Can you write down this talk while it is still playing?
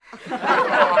I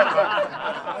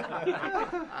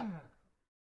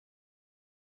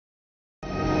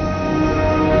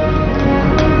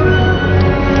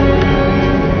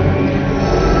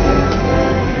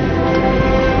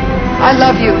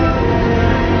love you.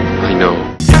 I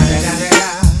know.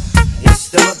 It's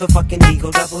the motherfucking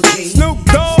Eagle Double G. Snoop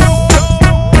Dogg.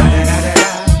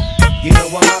 You know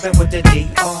I'm mobbing with the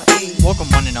D.R.E. Welcome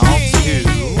one and all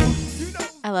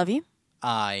to I love you.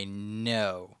 I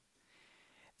Know.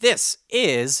 This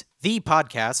is the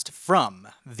podcast from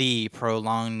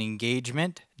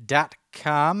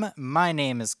theprolongedengagement.com. My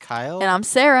name is Kyle. And I'm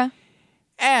Sarah.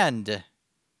 And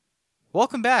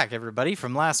welcome back, everybody,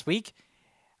 from last week.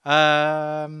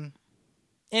 Anyway,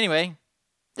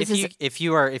 if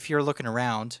you're looking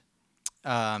around,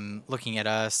 looking at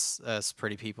us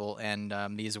pretty people, and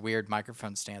these weird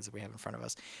microphone stands that we have in front of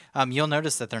us, you'll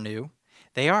notice that they're new.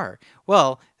 They are.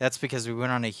 Well, that's because we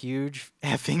went on a huge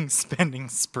effing spending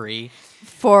spree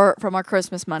From our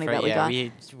Christmas money that we got.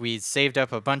 We saved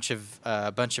up a bunch of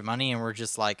money, and we're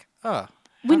just like,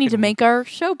 We need to make our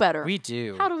show better. We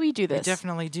do. How do we do this? We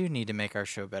definitely do need to make our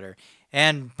show better.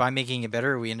 And by making it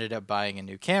better, we ended up buying a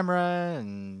new camera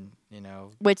and,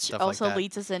 Which stuff also like that.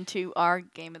 leads us into our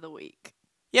game of the week,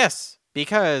 Yes,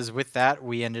 because with that,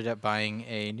 we ended up buying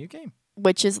a new game.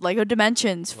 which is Lego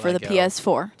Dimensions for the Lego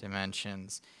PS4.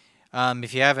 Dimensions.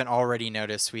 If you haven't already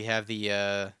noticed, we have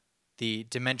the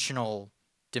dimension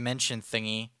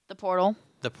thingy, The portal.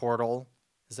 the portal.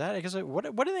 Is that, I guess, what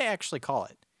do they actually call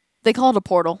it? They call it a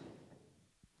portal.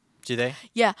 Do they?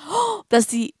 Yeah.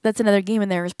 That's another game in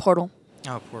there is Portal.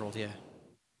 Oh, Portal, yeah.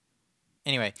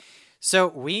 Anyway, so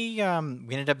we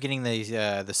ended up getting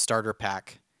the starter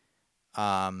pack,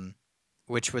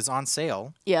 which was on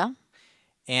sale, Yeah.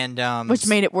 and Which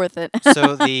made it worth it.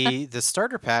 so the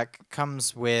starter pack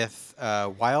comes with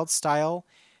Wild Style,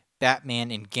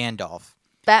 Batman, and Gandalf.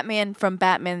 Batman from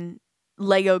Batman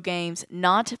Lego games,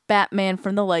 not Batman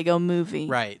from the Lego movie.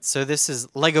 Right. So this is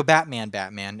Lego Batman,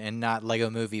 and not Lego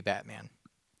Movie Batman.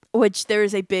 Which there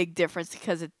is a big difference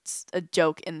because it's a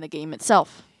joke in the game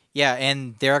itself. Yeah,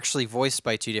 and they're actually voiced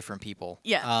by two different people.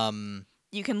 Yeah.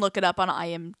 You can look it up on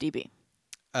IMDb.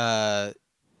 Of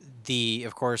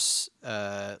course,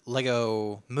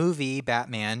 Lego Movie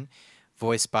Batman,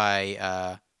 voiced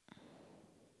by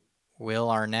Will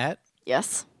Arnett,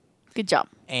 Yes. Good job.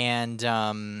 and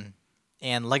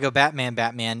Lego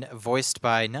Batman, voiced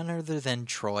by none other than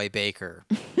Troy Baker.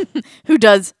 Who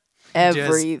does Who does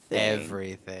everything.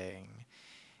 everything.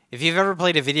 If you've ever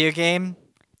played a video game,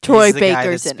 Troy he's the guy that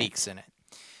Baker's in it. speaks in it.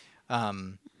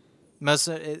 Most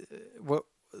of it,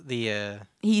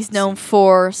 He's known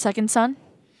for Second Son.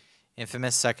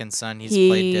 infamous Second Son.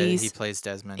 He plays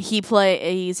Desmond.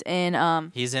 He's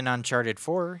in He's in Uncharted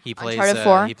 4. He plays Uncharted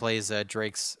 4. He plays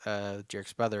Drake's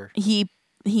brother.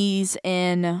 he's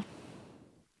in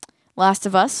Last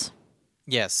of Us.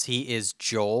 Yes, he is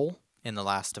Joel in The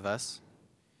Last of Us.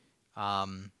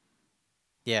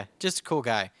 Yeah, just a cool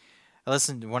guy. I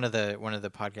listened to one of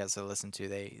the podcasts I listen to.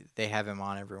 They have him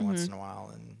on every once in a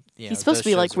while, and He's supposed to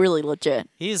be like really legit.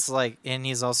 He's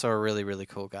also a really, really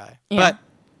cool guy. Yeah. But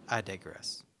I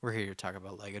digress. We're here to talk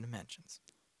about Lego Dimensions.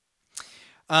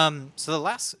 So the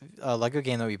last Lego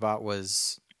game that we bought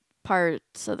was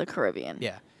Pirates of the Caribbean.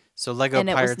 yeah. So Lego And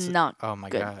it was Pirates. not oh my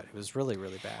good. god, it was really,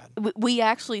 really bad. We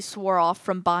actually swore off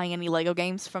from buying any Lego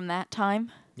games from that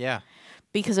time Yeah.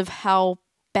 because of how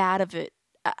bad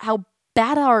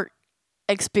our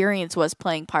experience was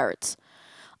playing Pirates.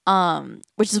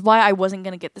 Which is why I wasn't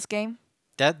gonna get this game.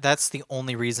 That's the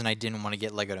only reason I didn't want to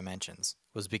get Lego Dimensions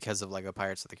was because of Lego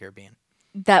Pirates of the Caribbean.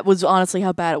 That was honestly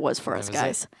how bad it was for us That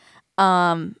was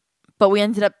guys. But we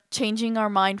ended up changing our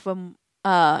mind when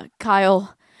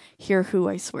Kyle here, who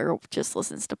I swear just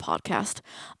listens to podcast,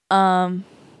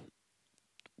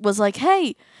 was like,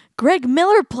 "Hey, Greg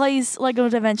Miller plays Lego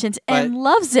Dimensions and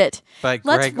loves it. But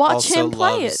Let's Greg watch also him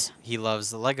play loves, He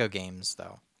loves the Lego games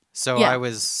though. So Yeah. I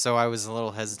was a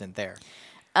little hesitant there.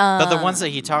 But the ones that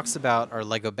he talks about are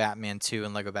Lego Batman 2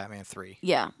 and Lego Batman 3.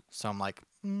 Yeah, So I'm like,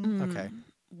 okay.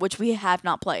 which we have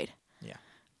not played. Yeah.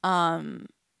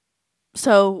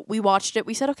 So we watched it.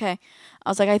 We said, okay. I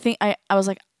was like, I was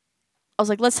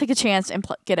like, let's take a chance and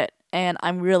get it. And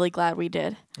I'm really glad we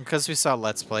did. Because we saw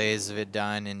Let's Plays of it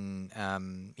done,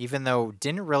 and even though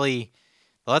the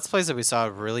Let's Plays that we saw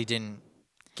really didn't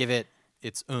give it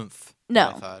its oomph. No.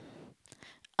 I thought.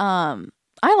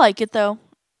 I like it though.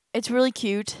 It's really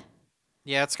cute.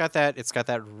 Yeah, it's got that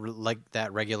that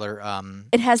regular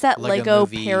It has that Lego Lego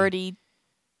movie parody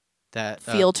that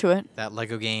feel to it. that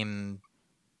Lego game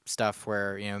stuff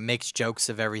where makes jokes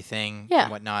of everything Yeah.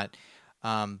 and whatnot.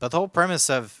 But the whole premise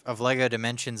of Lego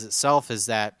Dimensions itself is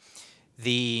that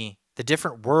the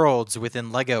different worlds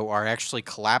within Lego are actually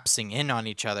collapsing in on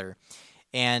each other,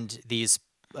 and these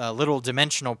little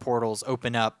dimensional portals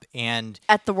open up, and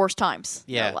At the worst times,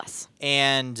 Yeah. no less.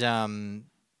 and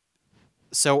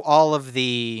so all of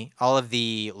the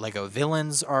Lego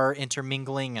villains are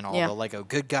intermingling, and all Yeah. the Lego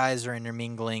good guys are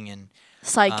intermingling, and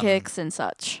Sidekicks and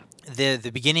such. the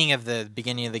beginning of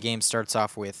the game starts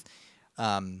off with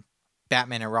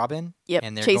Batman and Robin. Yep.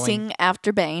 And they're Chasing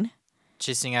after Bane.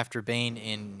 chasing after Bane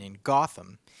in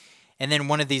Gotham. And then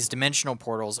one of these dimensional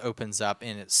portals opens up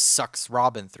and it sucks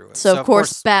Robin through it. So of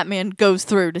course Batman goes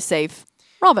through to save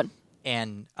Robin.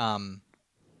 and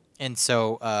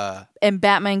so And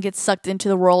Batman gets sucked into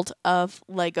the world of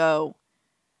Lego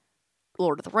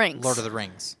Lord of the Rings. Lord of the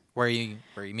Rings, where you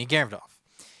meet Gandalf.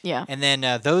 Yeah. And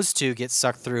then those two get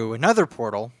sucked through another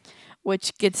portal,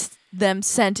 Which gets them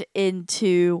sent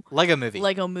into Lego Movie.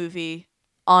 Lego Movie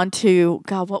onto,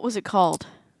 God, what was it called?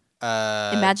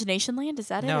 uh, Imagination Land? Is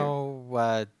that it? or-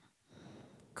 no,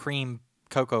 Cream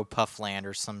Cocoa Puff Land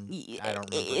or some. I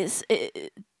don't remember.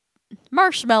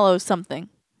 Marshmallow something.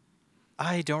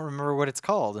 I don't remember what it's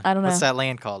called. I don't What's know. that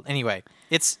land called? Anyway,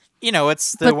 it's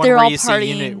it's the But one they're where all you see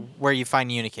partying. where you find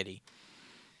Unikitty.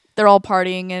 They're all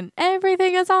partying and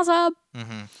everything is awesome.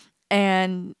 Mm-hmm.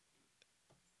 And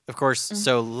Of course, Mm-hmm.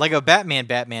 so Lego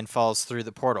Batman falls through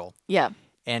the portal yeah,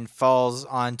 and falls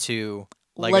onto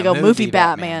Lego Movie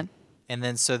Batman. And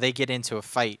then so they get into a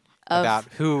fight Of about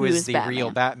who who is is the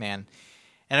real Batman.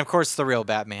 And of course, the real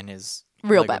Batman is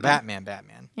Real Lego Batman.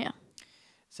 Batman. Yeah.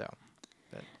 So,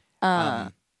 but, Uh,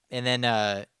 and then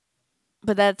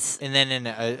but that's in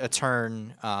a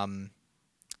turn,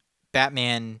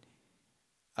 Batman,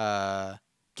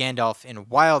 Gandalf in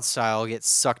wild style gets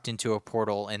sucked into a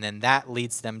portal, and then that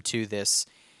leads them to this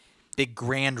big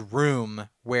grand room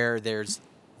where there's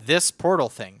this portal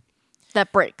thing,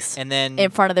 that breaks and then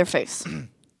in front of their face.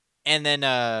 and then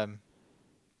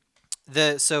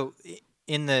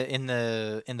in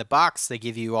the box they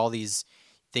give you all these.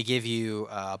 They give you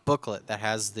a booklet that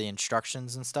has the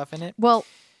instructions and stuff in it. Well,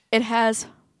 it has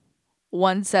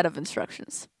one set of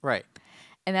instructions, Right.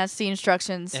 and that's the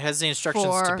instructions It has the instructions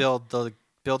to for- build the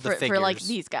figures. for like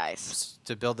these guys.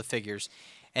 To build the figures.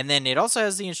 And then it also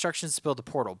has the instructions to build the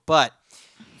portal, but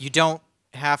you don't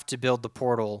have to build the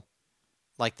portal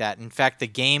like that. In fact, the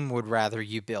game would rather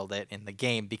you build it in the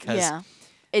game because Yeah,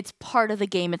 it's part of the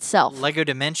game itself. Lego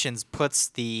Dimensions puts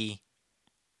the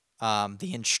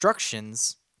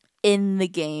instructions In the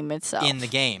game itself. in the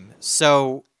game.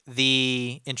 So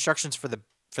the instructions for the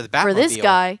Batmobile For this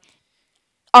guy,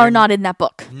 are They're- not in that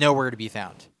book. nowhere to be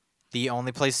found. The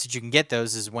only place that you can get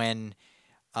those is when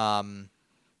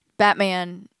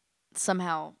Batman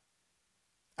somehow.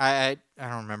 I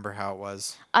don't remember how it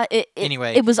was.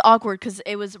 Anyway. it was awkward because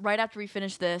it was right after we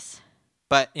finished this.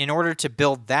 But in order to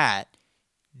build that,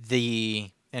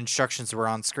 the instructions were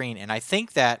on screen, and I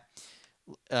think that,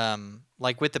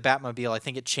 like with the Batmobile, I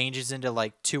think it changes into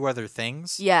like two other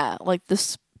things. Yeah, like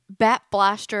this Bat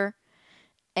Blaster,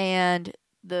 and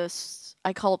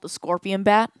I call it the Scorpion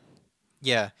Bat,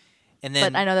 Yeah, and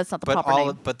then but I know that's not the proper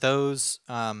name. but those,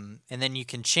 and then you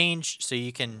can change, so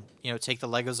you can take the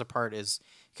Legos apart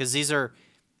because this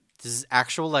is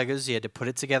actual Legos. You had to put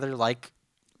it together like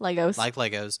Legos.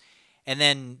 Legos, and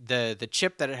then the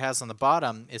chip that it has on the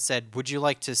bottom, it said, "Would you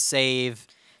like to save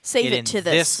Save it in to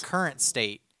this this. current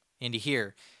state into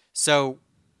here?" So,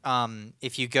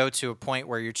 if you go to a point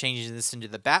where you're changing this into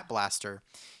the Bat Blaster,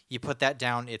 you put that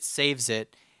down, it saves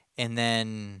it, and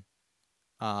then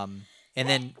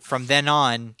from then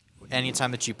on,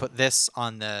 anytime that you put this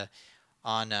on the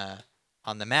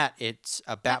mat, it's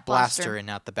a Bat Blaster Blaster. and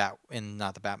not the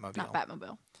Batmobile. Not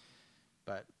Batmobile.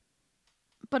 But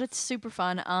But it's super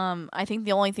fun. I think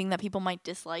the only thing that people might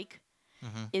dislike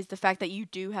Mhm. is the fact that you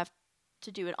do have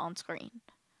to do it on screen,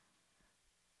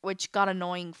 which got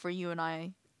annoying for you and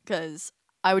I because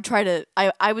I would try to.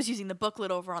 I was using the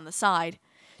booklet over on the side,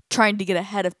 trying to get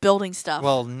ahead of building stuff.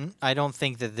 well, I don't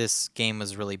think that this game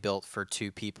was really built for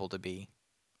two people to be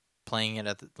playing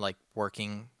it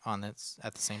working on it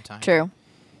at the same time. True.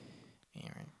 Yeah,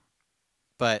 right.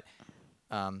 But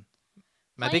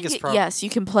my Playing biggest it- problem. Yes, you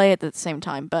can play it at the same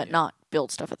time, but Yeah. not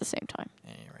build stuff at the same time.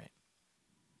 Yeah, you're right.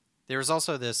 There was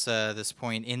also this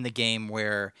point in the game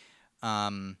where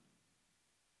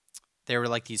there were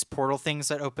like these portal things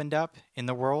that opened up in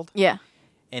the world, Yeah.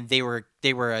 and they were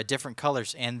different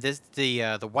colors. And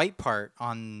the white part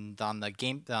on the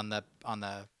game on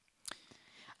the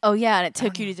Oh yeah, and it I don't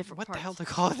took you know- to different what parts. the hell to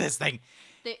call this thing?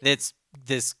 They- It's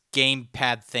this game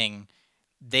pad thing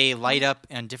they light up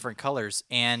in different colors,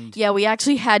 and Yeah, we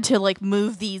actually had to like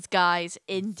move these guys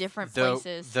in different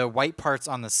places. the white parts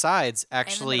on the sides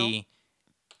actually,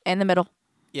 In the middle.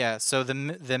 yeah. So the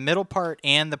middle part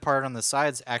and the part on the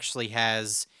sides actually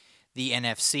has the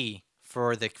NFC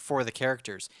for the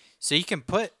characters. So you can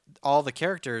put all the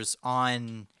characters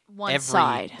on One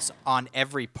side. on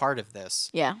every part of this.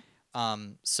 Yeah.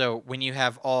 So when you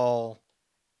have all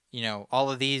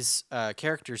of these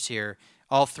characters here,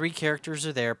 all 3 characters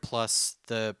are there plus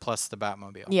the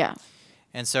Batmobile. Yeah.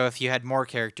 And so if you had more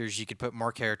characters, you could put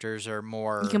more characters or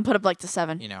more. You can put up like to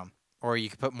 7. Or you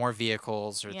could put more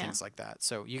vehicles or Yeah. things like that.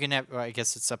 So you can have, I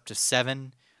guess it's up to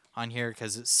 7 on here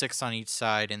because it's 6 on each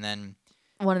side and then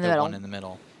One in the the middle. one in the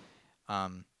middle.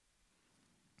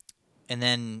 And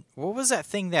then what was that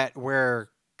thing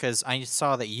because I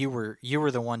saw that you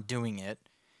were the one doing it.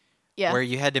 Yeah. Where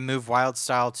you had to move Wild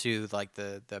Style to like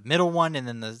the middle one and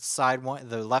then the side one,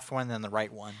 the left one, and then the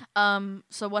right one.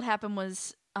 So what happened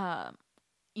was,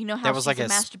 you know how That was she's like a a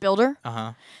master builder?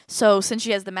 Uh-huh. So since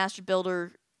she has the master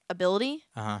builder ability,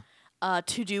 Uh-huh.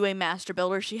 to do a master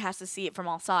builder, she has to see it from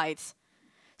all sides.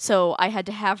 So I had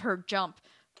to have her jump,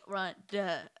 run,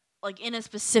 like in a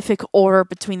specific order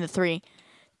between the 3,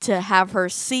 to have her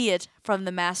see it from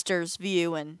the master's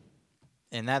view, and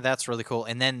that's really cool.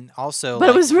 And then also, but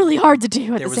it was really hard to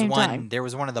do at there the was same one time. there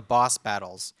was one of the boss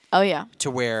battles Oh yeah, to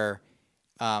where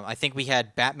I think we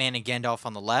had Batman and Gandalf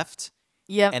on the left,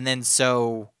 yep, and then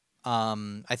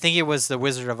I think it was the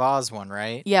Wizard of Oz one,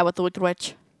 right? yeah, with the Wicked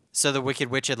Witch. So the Wicked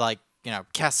Witch had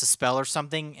cast a spell or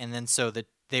something, and then so that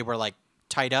they were like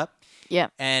tied up. Yeah,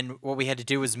 And what we had to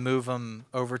do was move them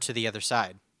over to the other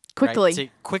side. quickly.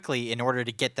 Right? Quickly in order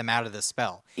to get them out of the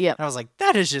spell. Yep. And I was like,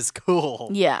 that is just cool.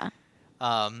 Yeah,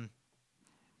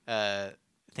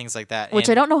 Things like that. which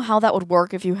And I don't know how that would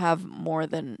work if you have more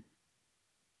than,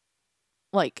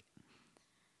 like.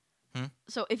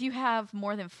 So if you have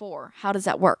more than 4, how does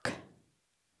that work?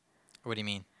 What do you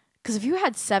mean? Because if you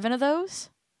had 7 of those,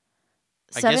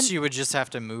 I guess you would just have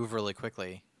to move really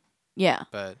quickly. yeah.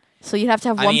 But So you'd have to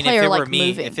have I one mean, player if it like were me,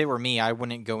 moving. if it were me, I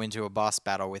wouldn't go into a boss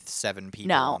battle with 7 people.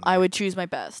 No, on I there. would choose my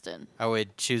best, and I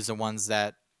would choose the ones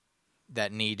that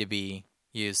need to be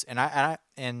used, and I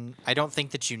don't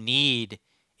think that you need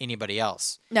anybody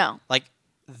else. no, Like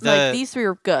like these 3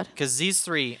 are good. because these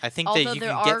 3, I think Although that you there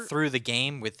can are- get through the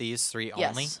game with these 3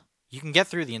 only. Yes. You can get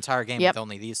through the entire game Yep. with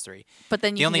only these 3. But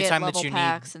then The you only can get time that level you need-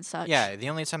 packs and such. Yeah, the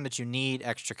only time that you need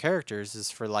extra characters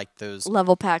is for like those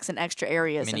Level packs and extra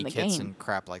areas mini in the kits game. and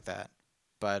crap like that.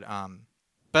 But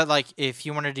like if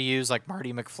you wanted to use like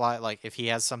Marty McFly, like if he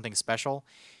has something special,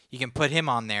 you can put him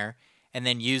on there and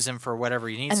then use him for whatever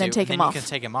you need And to, then take and him then off. you can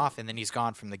take him off, and then he's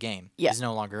gone from the game. Yeah. He's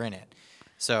no longer in it.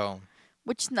 So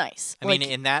Which is nice. I Like, mean,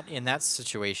 in that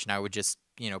situation, I would just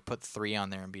put 3 on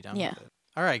there and be done Yeah. with it.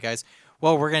 All right, guys.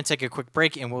 Well, we're gonna take a quick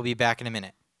break, and we'll be back in a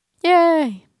minute.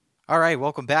 yay! All right,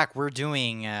 welcome back. We're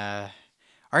doing our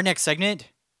next segment,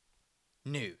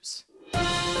 news. I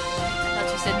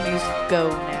thought you said news go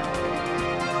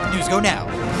now. News go now.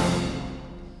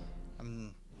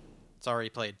 It's already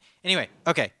played. Anyway,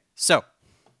 okay. So,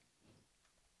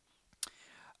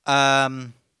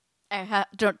 Don't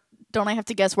I have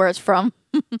to guess where it's from?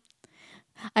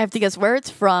 I have to guess where it's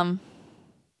from.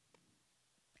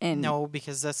 And no,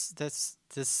 because that's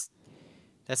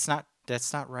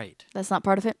not right. that's not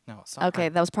part of it. No, it's not. Okay,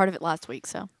 right. that was part of it last week.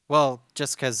 So Well,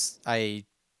 just because I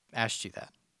asked you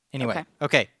that. Anyway, Okay.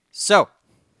 okay. So,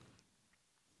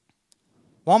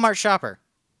 Walmart shopper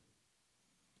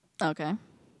okay.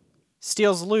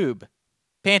 steals lube,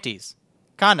 panties,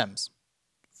 condoms,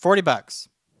 $40.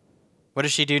 What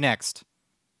does she do next?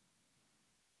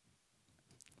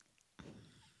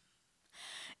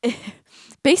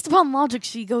 Based upon logic,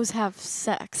 she goes have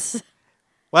sex.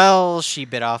 Well, she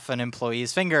bit off an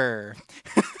employee's finger.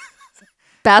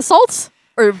 Bath salts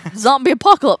or zombie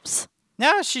apocalypse?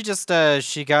 No, she just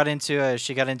she got into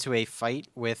a fight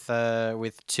with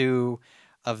 2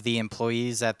 of the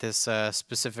employees at this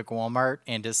specific Walmart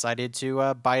and decided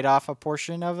to bite off a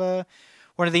portion of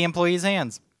one of the employees'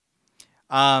 hands.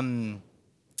 The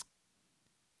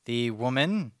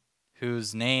woman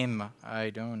whose name I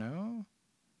don't know.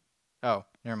 Oh,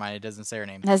 never mind. It doesn't say her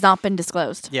name. Has not been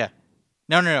disclosed. Yeah.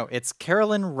 No. It's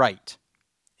Carolyn Wright.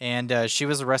 And she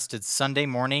was arrested Sunday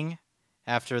morning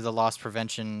after the loss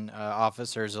prevention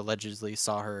officers allegedly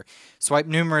saw her swipe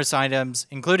numerous items,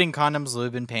 including condoms,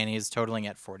 lube, and panties, totaling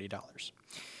at $40.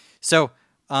 So,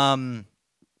 So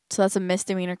that's a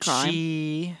misdemeanor crime.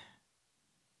 she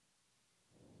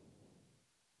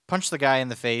punched one guy in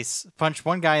the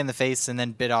face, and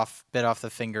then bit off the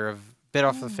finger of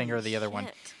the other one.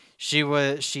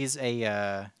 Shit. She's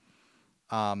a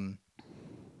Um,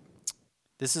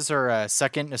 this is her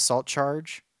second assault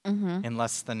charge in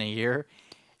less than a year,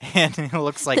 and it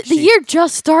looks like The year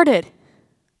just started.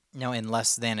 No, in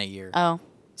less than a year. Oh.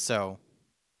 So,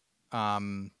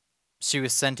 she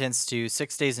was sentenced to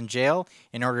 6 days in jail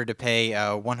in order to pay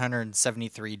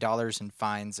 $173 in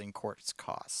fines and court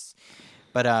costs.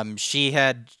 But she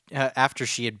had, after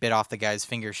she had bit off the guy's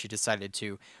finger, she decided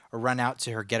to run out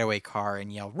to her getaway car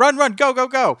and yell, "Run, run, go, go,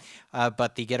 go!"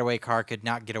 But the getaway car could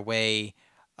not get away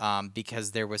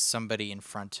because there was somebody in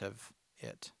front of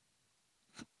it.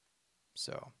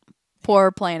 So,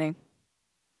 Poor planning.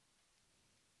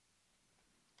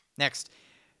 next.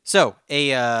 So,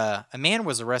 a man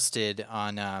was arrested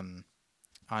on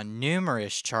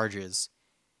numerous charges.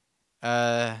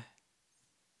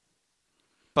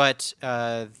 But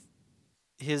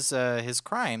his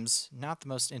crimes not the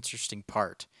most interesting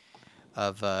part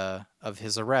of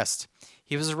his arrest.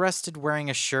 He was arrested wearing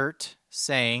a shirt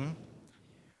saying,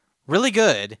 "Really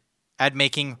good at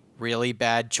making really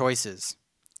bad choices."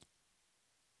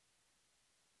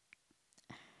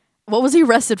 What was he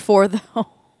arrested for, though?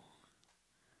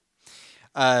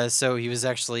 So he was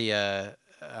actually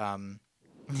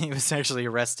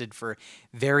arrested for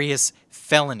various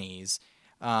felonies.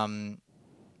 So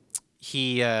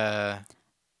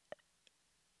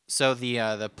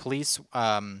the police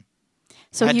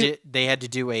So they had to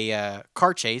do a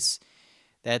car chase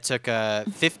that took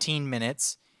 15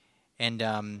 minutes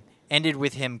and ended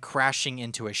with him crashing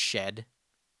into a shed.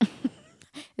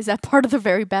 is that part of the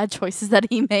very bad choices that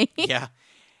he made? Yeah.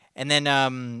 And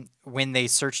then when they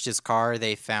searched his car,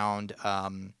 they found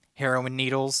heroin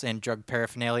needles and drug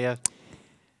paraphernalia.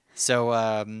 So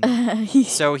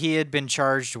so he had been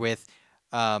charged with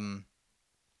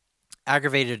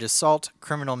aggravated assault,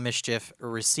 criminal mischief,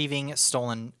 receiving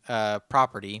stolen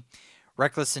property,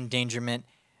 reckless endangerment,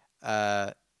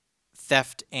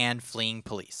 theft, and fleeing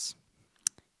police.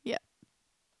 Yeah.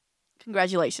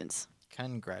 Congratulations.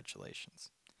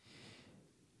 Congratulations.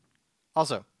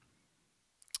 Also,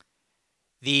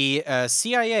 the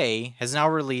CIA has now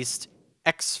released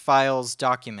X-Files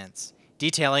documents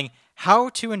detailing how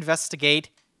to investigate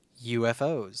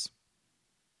UFOs.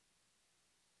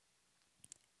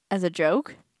 As a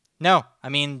joke? No, I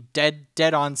mean dead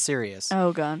on serious.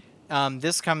 Oh god.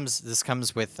 This comes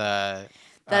with That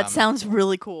sounds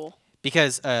really cool.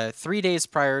 because 3 days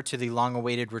prior to the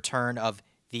long-awaited return of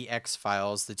The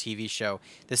X-Files, the TV show,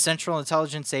 the Central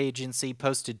Intelligence Agency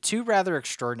posted 2 rather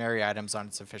extraordinary items on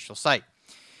its official site.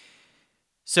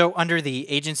 So, under the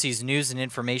agency's news and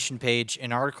information page,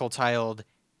 an article titled,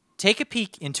 "Take a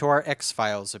Peek into Our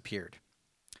X-Files" appeared.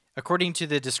 According to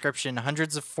the description,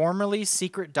 hundreds of formerly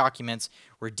secret documents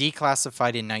were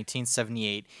declassified in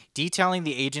 1978, detailing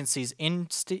the agency's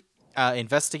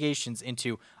investigations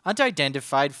into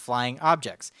unidentified flying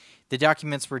objects. The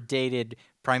documents were dated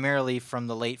primarily from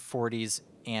the late 40s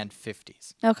and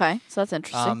 50s. Okay, so that's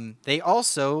interesting. They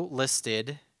also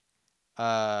listed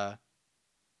 10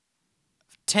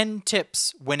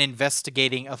 tips when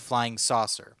investigating a flying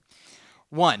saucer.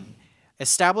 1.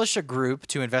 Establish a group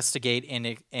to investigate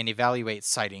and evaluate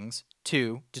sightings.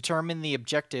 2. Determine the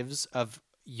objectives of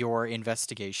your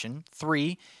investigation.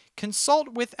 3. Consult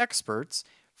with experts.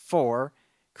 4.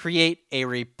 Create a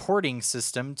reporting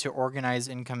system to organize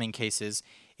incoming cases.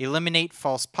 Eliminate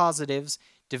false positives.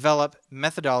 Develop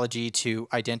methodology to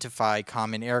identify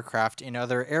common aircraft and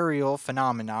other aerial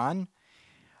phenomenon.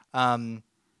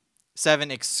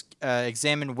 7.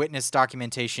 Examine witness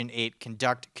documentation. 8.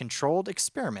 Conduct controlled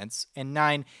experiments. And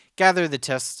 9. Gather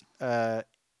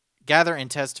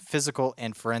and test physical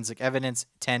and forensic evidence.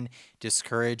 10.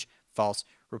 Discourage false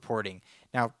reporting.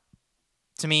 Now,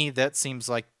 to me, that seems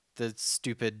like the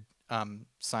stupid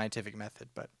scientific method,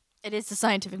 but It is the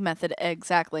scientific method,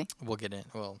 exactly. we'll get in.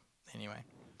 Well, anyway.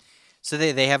 So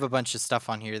they have a bunch of stuff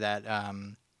on here that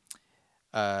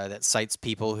that cites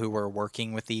people who were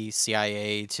working with the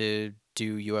CIA to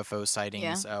do UFO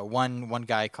sightings. One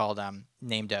guy called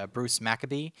named Bruce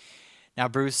Maccabee. Now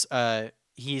Bruce,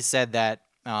 he said that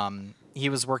he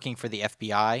was working for the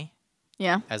FBI.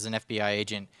 Yeah. As an FBI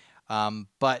agent,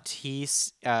 but he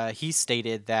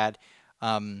stated that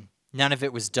none of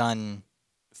it was done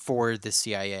for the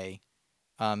CIA.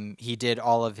 He did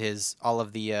all of the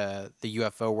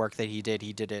UFO work that he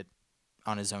did it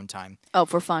on his own time. Oh,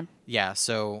 for fun. Yeah.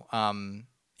 So, and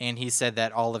he said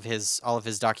that all of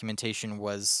his documentation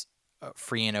was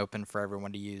free and open for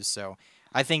everyone to use. So,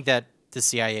 I think that the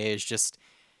CIA is just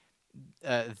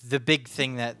the big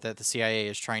thing that the CIA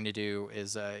is trying to do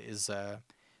is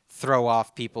throw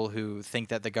off people who think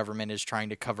that the government is trying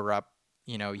to cover up,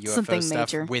 UFO Something stuff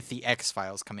major. with the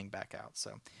X-Files coming back out.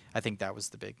 So I think that was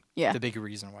the Yeah. big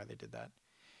reason why they did that.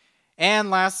 And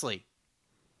lastly,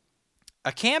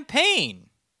 a campaign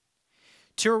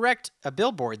to erect a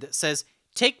billboard that says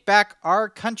 "Take Back Our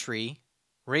Country"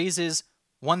 raises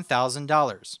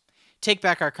 $1,000. Take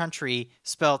Back Our Country,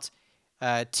 spelt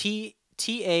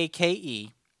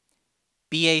TakeBackAre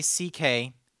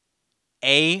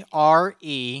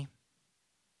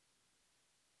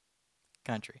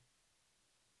country.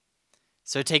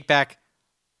 So take back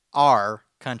our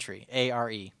country,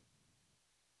 ARE.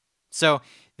 So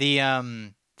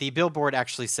the billboard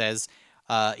actually says,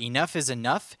 "Enough is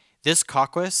enough. This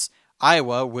caucus,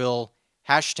 Iowa, will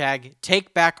hashtag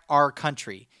take back our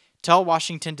country. Tell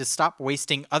Washington to stop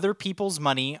wasting other people's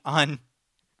money on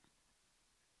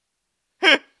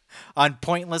on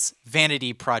pointless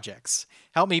vanity projects.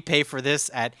 Help me pay for this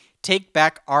at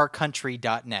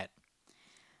takebackourcountry.net."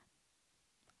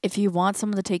 If you want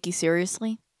someone to take you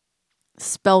seriously,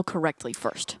 spell correctly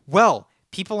first. Well,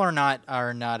 people are not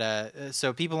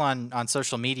so people on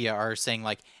social media are saying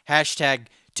like hashtag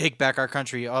take back our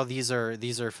country. Oh, these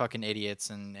are fucking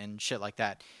idiots and shit like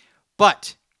that.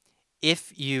 But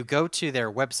if you go to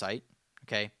their website,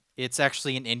 okay, it's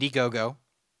actually an Indiegogo.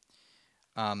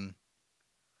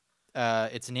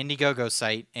 It's an Indiegogo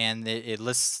site, and it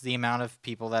lists the amount of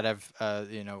people that have,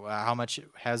 how much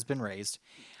has been raised.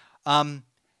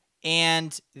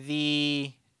 And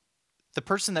the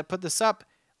person that put this up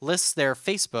lists their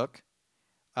Facebook,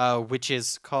 which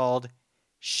is called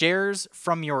Shares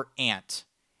from Your Aunt.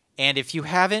 And if you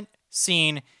haven't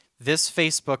seen this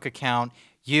Facebook account,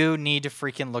 you need to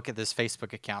freaking look at this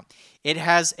Facebook account. It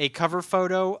has a cover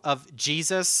photo of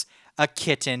Jesus, a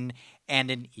kitten, and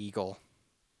an eagle.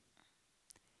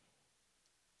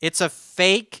 It's a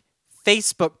fake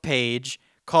Facebook page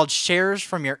called Shares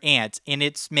from Your Aunt, and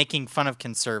it's making fun of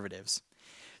conservatives.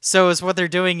 So is what they're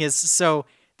doing is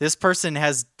this person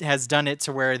has done it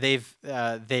to where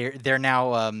they're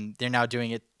now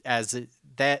doing it as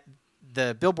that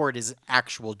the billboard is an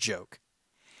actual joke.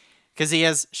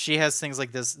 Because she has things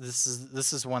like this.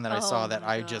 This is one that I saw that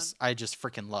I just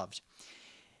freaking loved.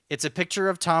 It's a picture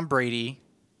of Tom Brady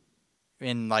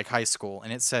in like high school,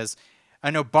 and it says,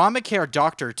 "An Obamacare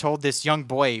doctor told this young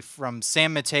boy from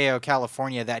San Mateo,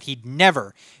 California, that he'd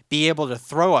never be able to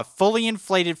throw a fully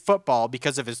inflated football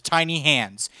because of his tiny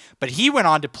hands. But he went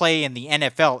on to play in the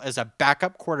NFL as a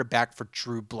backup quarterback for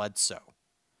Drew Bledsoe.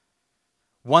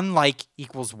 1 like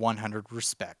equals 100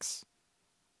 respects."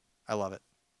 I love it.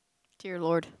 Dear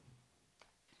Lord.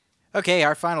 Okay,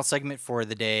 our final segment for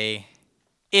the day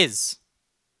is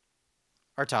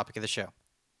our topic of the show.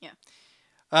 Yeah.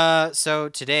 So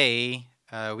today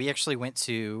we actually went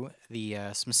to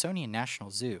the Smithsonian National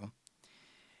Zoo,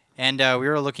 and we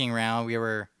were looking around. We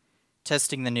were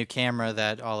testing the new camera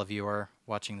that all of you are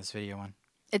watching this video on.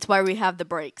 It's why we have the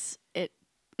breaks.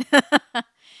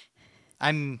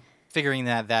 I'm figuring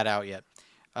that out yet.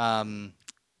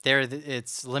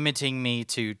 It's limiting me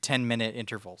to 10-minute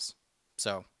intervals.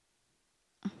 So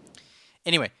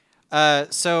anyway,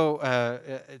 took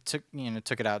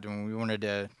it out when we wanted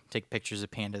to take pictures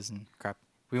of pandas and crap.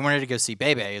 We wanted to go see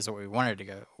Bebe is what we wanted to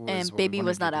go. And Baby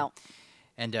was not out.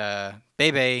 And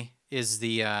Bebe is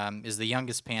the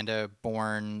youngest panda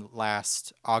born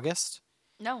last August.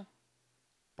 No.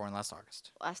 Born last August.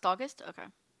 Last August? Okay.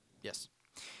 Yes.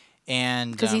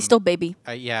 And Because he's still baby.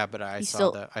 yeah, but I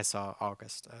saw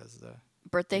August as the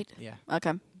Birth date? yeah.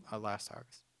 Okay. Last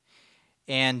August.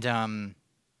 And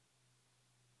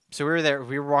so we were there.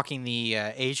 We were walking the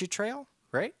Asia Trail,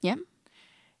 right? Yeah.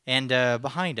 And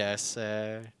behind us,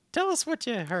 tell us what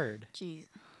you heard. Jeez.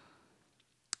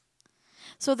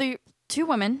 So the two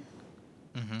women,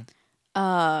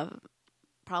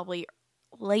 probably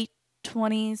late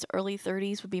 20s, early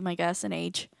 30s would be my guess in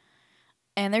age,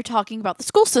 and they're talking about the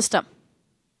school system.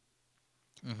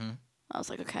 I was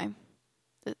like, okay,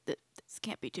 this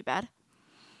can't be too bad.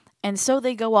 And so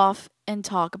they go off and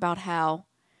talk about how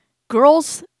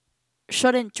girls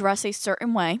shouldn't dress a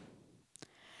certain way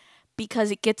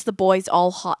because it gets the boys all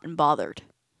hot and bothered.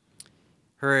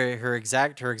 Her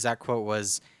exact quote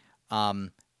was,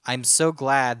 "I'm so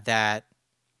glad that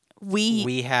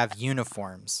we have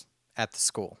uniforms at the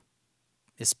school,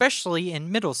 especially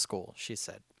in middle school," she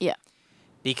said. Yeah.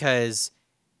 Because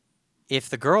if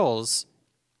the girls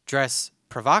dress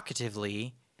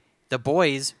provocatively, the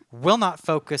boys will not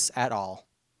focus at all.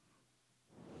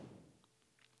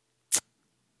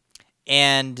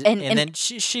 And then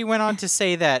she went on to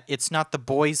say that it's not the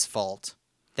boys' fault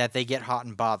that they get hot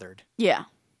and bothered. Yeah.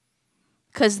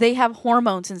 Because they have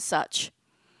hormones and such.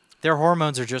 Their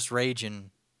hormones are just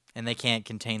raging, and they can't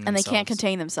contain themselves. And they can't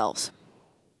contain themselves.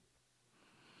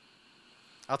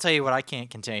 I'll tell you what I can't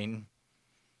contain.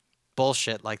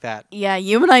 Bullshit like that. Yeah,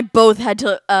 you and I both had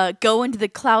to go into the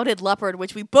Clouded Leopard,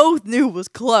 which we both knew was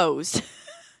closed,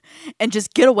 and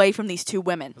just get away from these two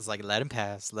women. It was like, let him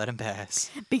pass, let him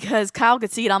pass. Because Kyle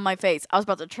could see it on my face. I was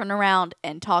about to turn around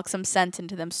and talk some sense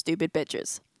into them stupid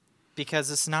bitches.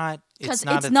 Because it's not. Because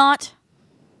It's it's not.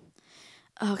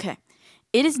 not. Okay.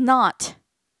 It is not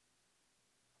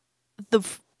the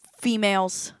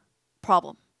female's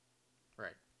problem.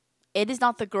 Right. It is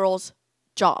not the girl's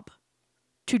job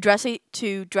to dress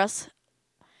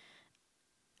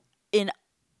in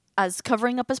as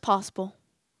covering up as possible.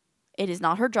 It is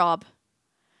not her job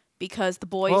because the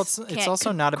boys Well, it's can't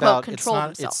also not about. control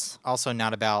It's themselves. also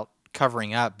not about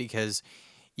covering up because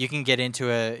you can get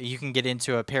into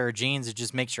a pair of jeans that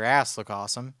just makes your ass look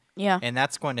awesome. Yeah. And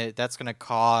that's going to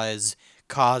cause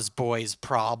boys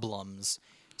problems.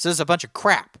 So there's a bunch of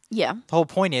crap. Yeah. The whole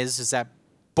point is that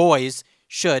boys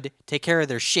should take care of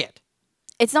their shit.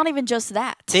 It's not even just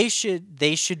that. They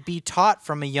should be taught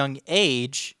from a young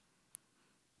age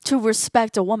To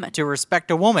respect a woman. to respect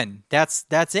a woman. That's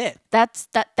it. That's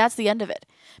the end of it.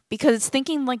 Because it's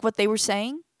thinking like what they were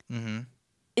saying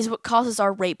is what causes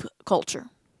our rape culture.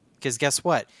 Because guess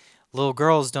what? Little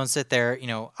girls don't sit there,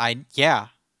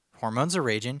 hormones are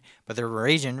raging, but they're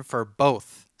raging for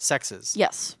both sexes.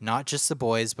 Yes. Not just the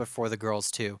boys, but for the girls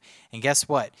too. And guess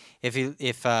what? If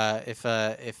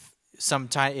some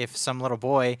little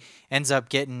boy ends up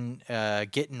getting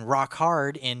rock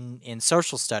hard in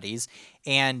social studies,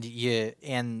 and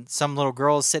some little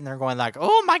girl is sitting there going like,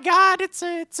 "Oh my God, it's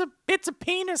a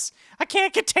penis! I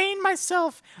can't contain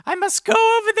myself! I must go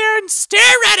over there and stare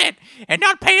at it and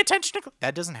not pay attention to."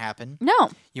 That doesn't happen.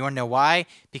 No. You want to know why?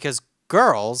 Because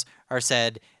girls are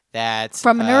said that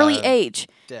From an early age.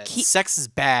 that sex is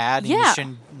bad. Yeah.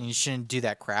 And you shouldn't do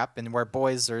that crap. And where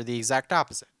boys are the exact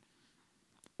opposite.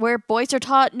 Where boys are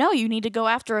taught, no, you need to go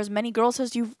after as many girls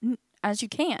as you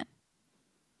can.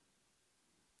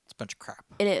 It's a bunch of crap.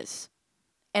 It is.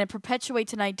 And it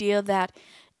perpetuates an idea that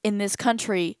in this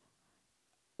country,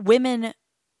 women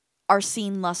are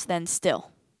seen less than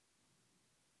still.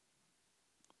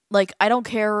 Like, I don't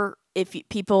care if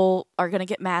people are going to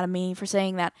get mad at me for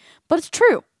saying that, but it's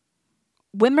true.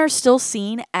 Women are still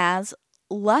seen as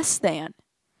less than.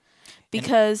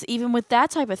 Because even with that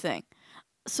type of thing.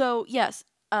 So, yes,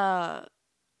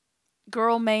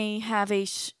 girl may have a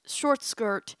short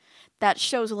skirt that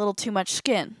shows a little too much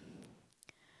skin.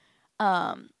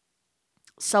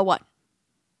 So what?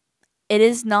 It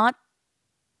is not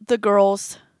the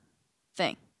girl's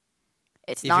thing.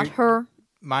 It's If not you're- her.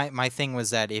 My thing was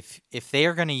that if they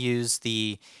are going to use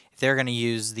the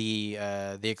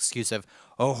excuse of,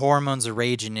 oh, hormones are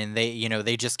raging and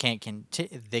they just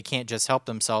they can't just help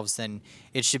themselves, then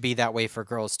it should be that way for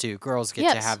girls too. Girls get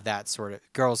to Yes. have that sort of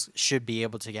girls should be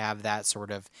able to have that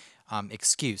sort of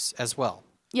excuse as well.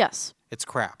 Yes, It's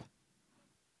crap.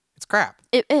 It's crap.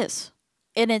 it is.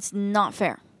 And it's not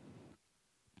fair.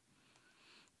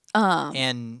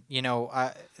 And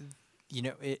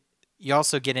you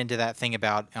also get into that thing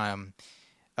about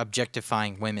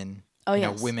objectifying women. Oh, you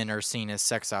yes. know, women are seen as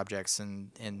sex objects,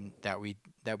 and that we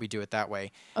do it that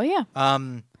way. Oh, yeah.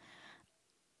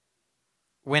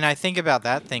 When I think about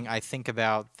that thing, I think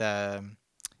about the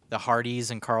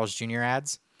Hardee's and Carl's Jr.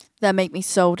 ads. That make me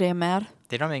so damn mad.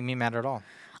 They don't make me mad at all.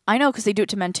 I know, because they do it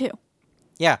to men too.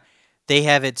 Yeah, they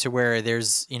have it to where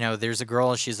there's a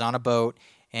girl, she's on a boat,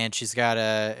 and she's in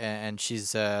a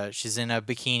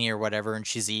bikini or whatever, and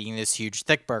she's eating this huge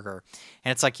thick burger,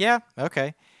 and it's like, yeah,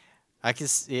 okay, I can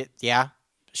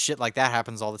shit like that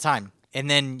happens all the time. And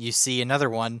then you see another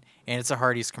one, and it's a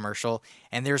Hardee's commercial,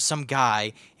 and there's some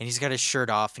guy, and he's got his shirt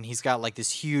off, and he's got like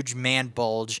this huge man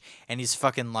bulge, and he's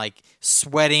fucking like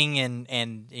sweating,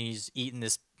 and he's eating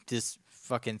this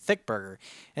fucking thick burger.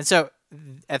 And so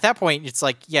at that point, it's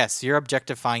like, yes, you're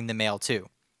objectifying the male too.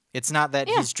 It's not that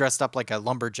he's dressed up like a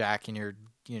lumberjack, and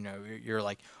you're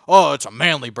like, oh, it's a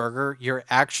manly burger. You're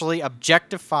actually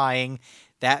objectifying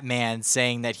that man,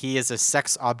 saying that he is a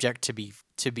sex object to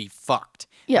be fucked.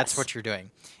 Yes. That's what you're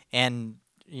doing. And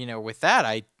with that,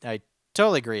 I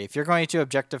totally agree. If you're going to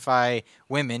objectify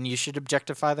women, you should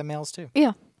objectify the males too.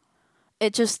 Yeah.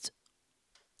 It just...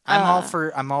 I'm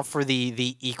all for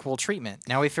the equal treatment.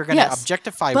 Now, if you're going to Yes,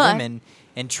 objectify but- women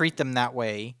and treat them that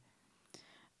way,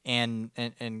 and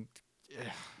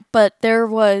But there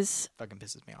was... fucking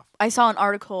pisses me off. I saw an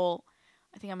article.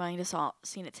 I think I might have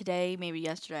seen it today, maybe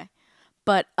yesterday.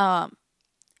 But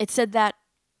it said that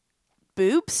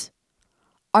boobs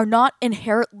are not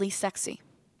inherently sexy.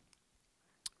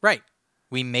 Right.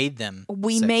 We made them.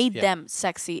 We sex- made yeah. them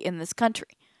sexy in this country.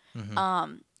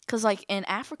 Mhm. 'Cause like in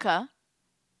Africa,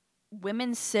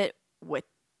 women sit with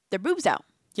their boobs out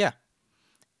Yeah.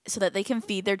 so that they can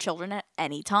feed their children at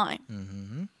any time.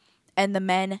 Mm-hmm. And the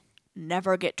men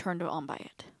never get turned on by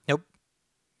it. Nope.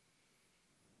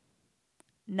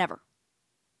 Never.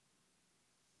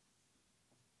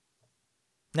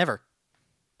 Never.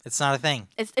 It's not a thing.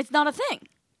 It's not a thing.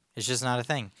 It's just not a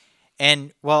thing.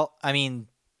 And, well, I mean,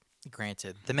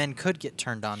 granted, the men could get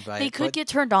turned on by They it. could but get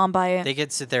turned on by it. They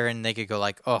could sit there and they could go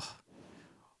like,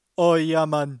 oh, yeah,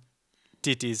 man,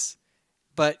 titties.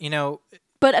 But,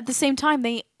 But at the same time,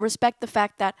 they respect the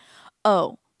fact that,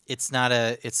 oh, it's not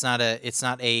an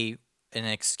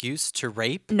excuse to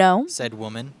rape no. said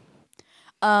woman.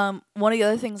 One of the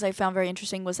other things I found very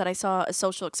interesting was that I saw a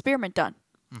social experiment done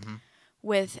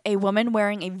with a woman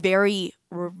wearing a very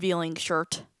revealing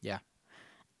shirt Yeah.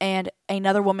 and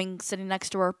another woman sitting next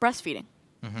to her breastfeeding.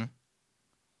 Mm-hmm.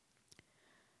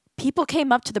 People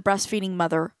came up to the breastfeeding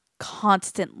mother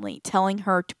constantly telling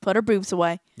her to put her boobs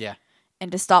away Yeah.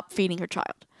 and to stop feeding her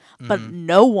child. But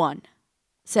no one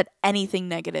said anything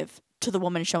negative to the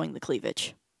woman showing the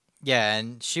cleavage. Yeah,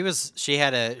 and she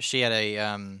had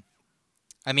a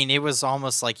I mean, it was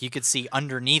almost like you could see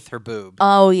underneath her boob.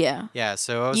 Oh yeah. Yeah,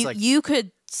 so it was like You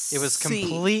could it was see.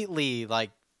 completely like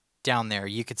down there.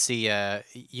 You could see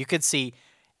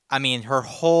I mean, her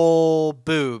whole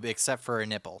boob except for a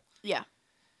nipple. Yeah.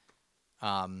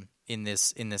 In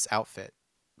this outfit.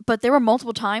 But there were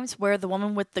multiple times where the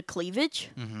woman with the cleavage,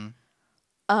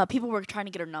 Mm-hmm. people were trying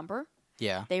to get her number.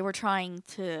 Yeah. They were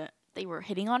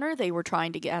hitting on her. They were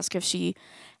trying to ask if she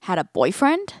had a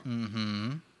boyfriend.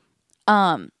 Mm-hmm.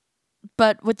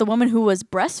 But with the woman who was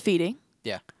breastfeeding,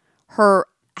 Yeah. her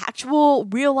actual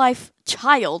real life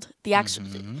child,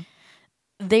 Mm-hmm.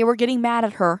 they were getting mad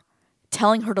at her,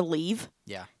 telling her to leave,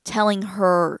 Yeah. telling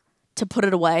her to put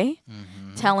it away,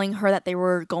 Mm-hmm. telling her that they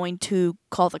were going to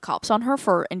call the cops on her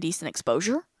for indecent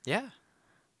exposure. Yeah.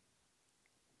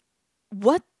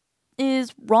 What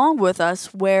is wrong with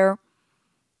us where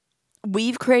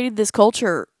we've created this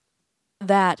culture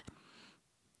that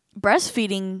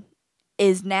breastfeeding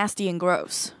is nasty and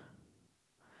gross,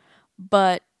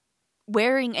 but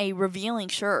wearing a revealing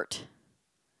shirt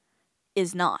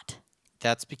is not?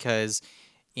 That's because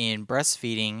in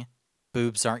breastfeeding,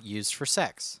 boobs aren't used for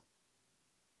sex.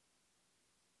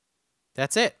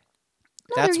 That's it.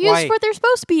 No, That's they're used why- for what they're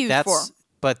supposed to be used for.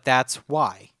 But that's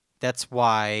why. That's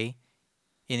why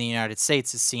in the United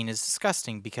States it's seen as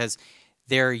disgusting because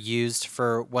they're used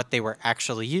for what they were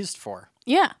actually used for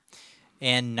Yeah.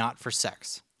 and not for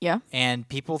sex. Yeah. And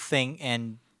people think,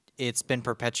 and it's been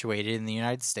perpetuated in the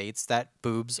United States, that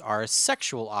boobs are a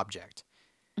sexual object.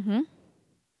 Mhm.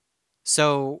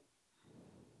 So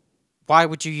why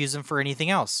would you use them for anything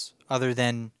else other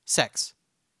than sex?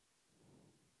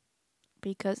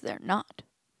 Because they're not.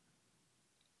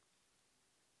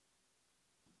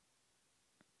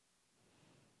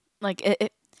 Like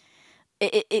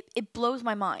it blows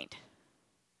my mind.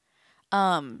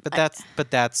 But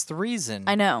that's the reason.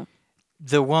 I know.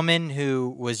 The woman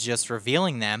who was just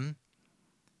revealing them,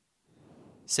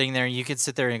 sitting there, you could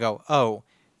sit there and go, oh,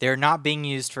 they're not being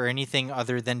used for anything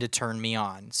other than to turn me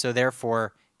on. So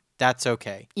therefore, that's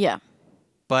okay. Yeah.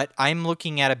 But I'm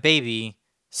looking at a baby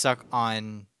suck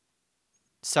on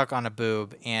a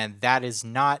boob, and that is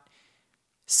not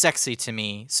sexy to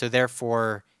me. So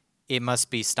therefore, it must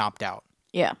be stomped out.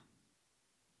 Yeah.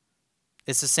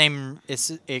 It's the same.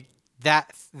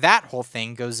 That whole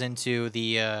thing goes into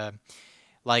the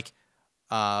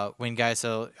when guys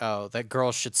say, "Oh, that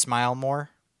girls should smile more,"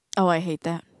 Oh, I hate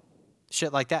that.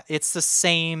 shit like that. It's the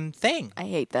same thing. I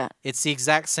hate that. It's the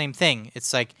exact same thing.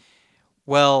 It's like,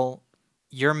 well,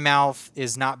 your mouth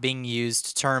is not being used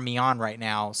to turn me on right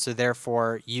now, so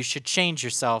therefore you should change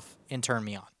yourself and turn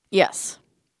me on. Yes.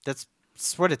 That's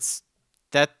what it's.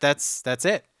 That's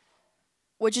it.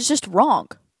 Which is just wrong.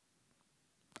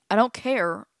 I don't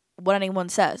care what anyone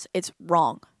says. It's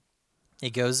wrong. It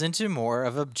goes into more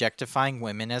of objectifying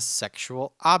women as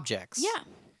sexual objects. Yeah.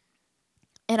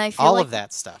 And I feel All like, of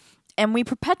that stuff. and we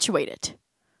perpetuate it.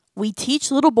 We teach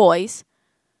little boys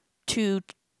to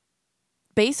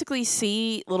basically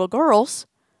see little girls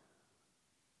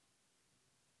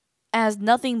as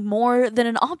nothing more than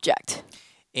an object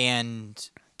And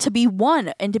to be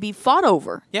won and to be fought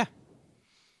over. yeah.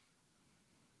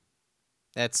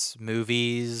 That's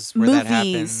movies where that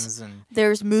happens, and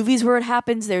There's movies where it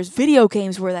happens. There's video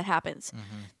games where that happens.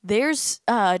 Mm-hmm. There's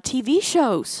TV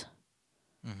shows.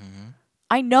 Mm-hmm.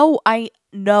 I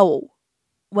know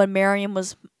when Miriam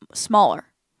was smaller,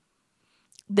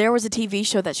 there was a TV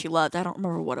show that she loved. I don't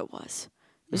remember what it was.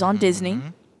 It was on Disney.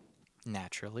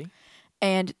 naturally,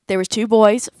 And there was two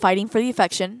boys fighting for the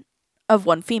affection of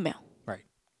one female. right?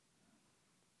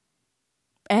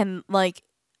 And like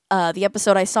the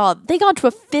episode I saw, they got into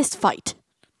a fist fight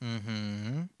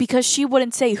Mm-hmm. because she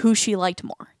wouldn't say who she liked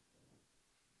more.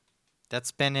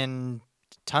 That's been in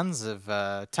tons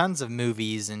of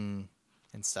movies and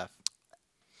stuff.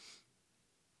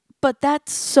 But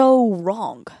that's so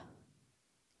wrong.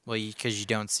 Well, because you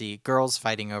don't see girls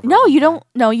fighting over. No, one you guy. don't.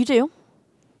 No, you do.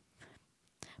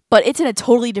 But it's in a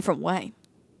totally different way.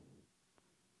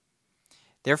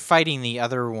 They're fighting the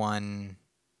other one.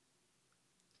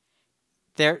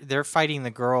 They're fighting the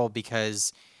girl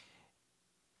because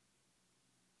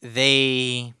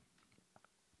they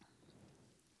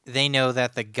know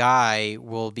that the guy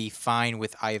will be fine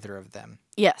with either of them.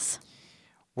 Yes.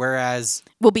 Whereas,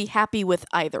 We'll be happy with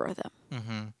either of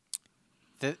them.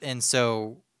 and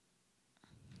so,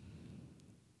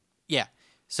 yeah.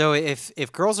 So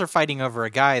if girls are fighting over a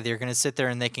guy, they're gonna sit there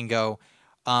and they can go,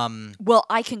 Well,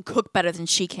 I can cook better than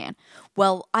she can.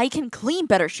 Well, I can clean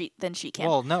better than she can.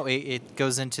 well, no, it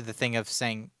goes into the thing of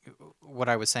saying what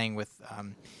I was saying with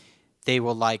they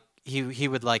will like he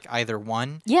would like either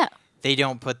one. Yeah. They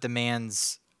don't put the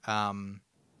man's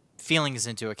feelings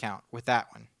into account with that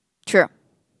one. True.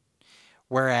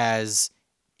 Whereas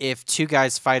if two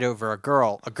guys fight over a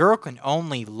girl can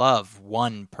only love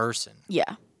one person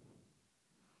Yeah.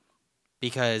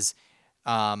 because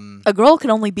A girl can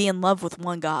only be in love with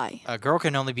one guy. a girl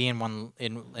can only be in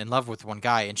love with one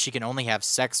guy, and she can only have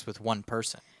sex with one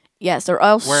person. Yes, or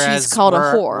else she's called a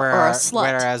whore or a slut.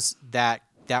 Whereas that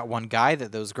one guy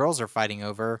that those girls are fighting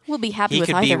over, We'll be happy he with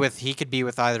could either. he could be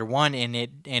with either one, and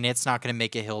it's not going to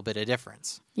make a hill bit of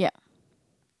difference. Yeah.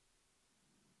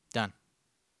 Done.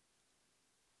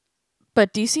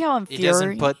 But do you see how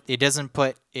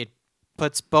It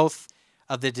puts both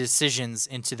of the decisions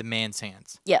into the man's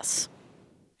hands. Yes.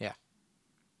 Yeah.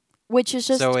 Which is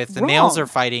just So if the males wrong. are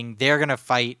fighting, they're going to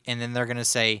fight, and then they're going to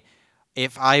say,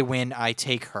 if I win, I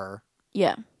take her.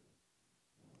 Yeah.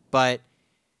 But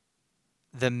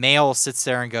the male sits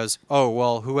there and goes, oh,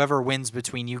 well, whoever wins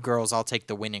between you girls, I'll take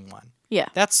the winning one. Yeah.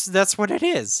 That's what it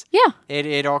is. Yeah.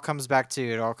 It all comes back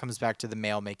to the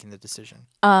male making the decision.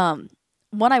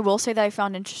 One I will say that I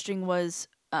found interesting was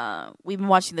we've been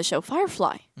watching the show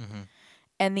Firefly. Mhm.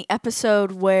 And the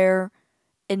episode where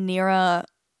Inara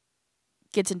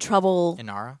gets in trouble.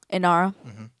 Inara? Inara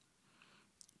Mhm.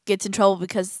 gets in trouble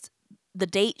because the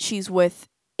date she's with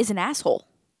is an asshole.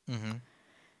 Mm-hmm.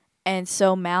 And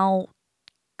so Mal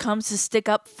comes to stick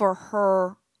up for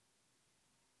her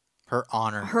Her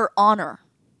honor.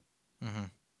 Mm-hmm.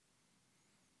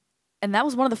 And that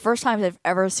was one of the first times I've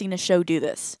ever seen a show do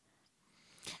this.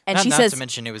 And Not she says, to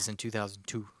mention it was in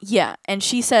 2002. yeah, and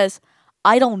she says,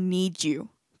 I don't need you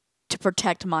to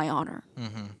protect my honor.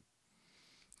 Mm-hmm.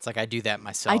 It's like I do that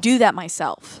myself. I do that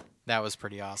myself. That was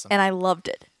pretty awesome. And I loved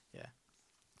it.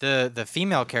 The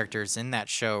female characters in that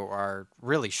show are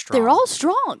really strong. They're all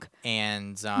strong.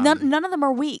 and None of them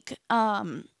are weak.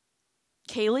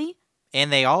 Kaylee?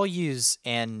 and they all use,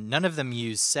 and none of them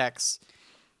use sex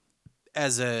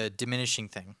as a diminishing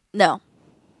thing. No.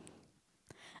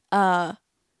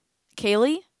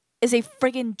 Kaylee is a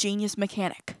friggin' genius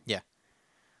mechanic. Yeah.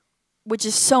 Which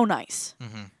is so nice.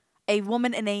 Mm-hmm. A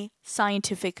woman in a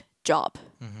scientific job.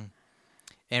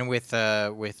 And with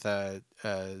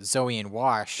Zoe and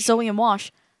Wash. Zoe and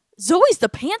Wash. Zoe's the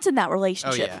pants in that Oh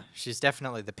relationship. yeah, she's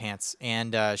definitely the pants,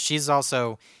 and she's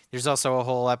also there's also a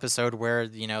whole episode where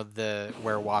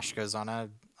where Wash goes on a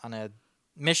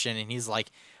mission, and he's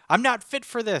like, I'm not fit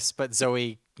for this, but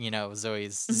Zoe,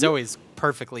 Zoe's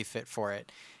perfectly fit for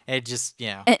it. It just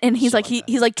And he's shit like, that.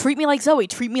 he's like, treat me like Zoe,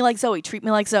 treat me like Zoe, treat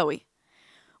me like Zoe,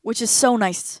 which is so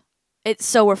nice. It's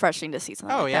so refreshing to see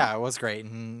something. Oh like yeah, that. it was great,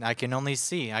 and I can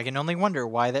only wonder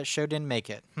why that show didn't make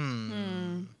it.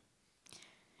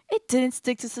 It didn't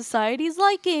stick to society's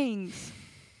likings.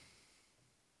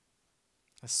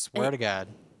 I swear to God.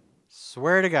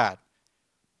 Swear to God.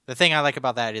 The thing I like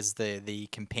about that is the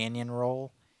companion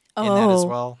role in that as Oh.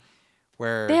 well.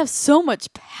 Where They have so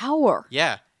much power.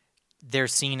 yeah, they're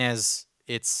seen as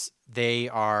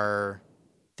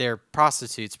they're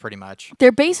prostitutes pretty much.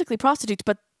 They're basically prostitutes,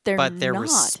 but they're They're not.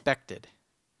 respected.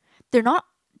 They're not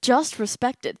just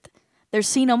respected. They're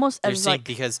seen almost They're as seen like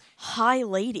because high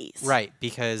ladies. right,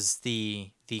 because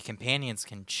the companions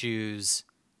can choose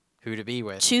who to be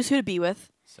with. Choose who to be with,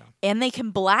 So and they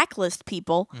can blacklist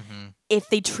people if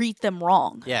they treat them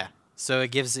wrong. yeah. So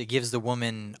it gives the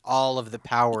woman all of the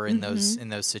power in Mm-hmm.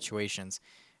 those situations,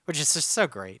 which is just so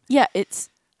great. Yeah, it's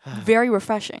very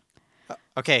refreshing.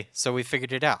 Okay, so we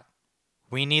figured it out.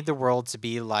 We need the world to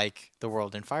be like the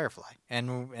world in Firefly,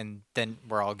 and then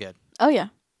we're all good. Oh yeah,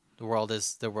 The world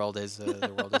is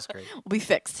great. we'll be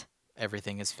fixed.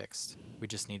 everything is fixed. We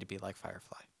just need to be like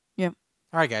Firefly. Yep.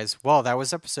 All right, guys. Well, that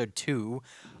was episode 2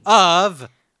 of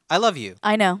I Love You.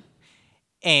 I know.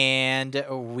 And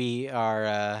we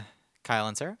are Kyle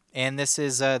and Sarah. And this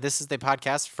is the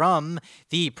podcast from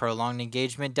the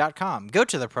prolongedengagement.com. Go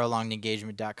to the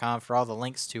prolongedengagement.com for all the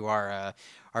links to our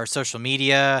social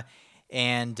media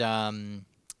and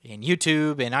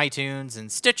YouTube and iTunes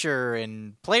and Stitcher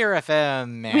and Player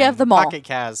FM and We have them all. Pocket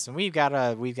Cast, and we've got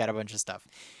a bunch of stuff.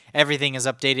 Everything is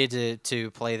updated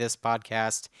to play this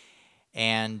podcast,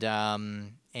 and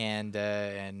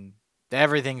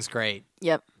everything's great.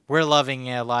 Yep. We're loving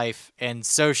life, and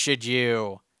so should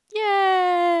you.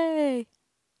 Yay!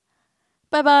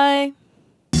 Bye-bye.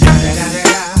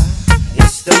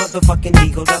 It's the motherfucking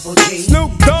Eagle Double G.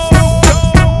 Snoop Dogg.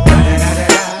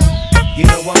 You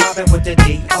know I'm mobbing with the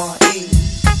D.R.E.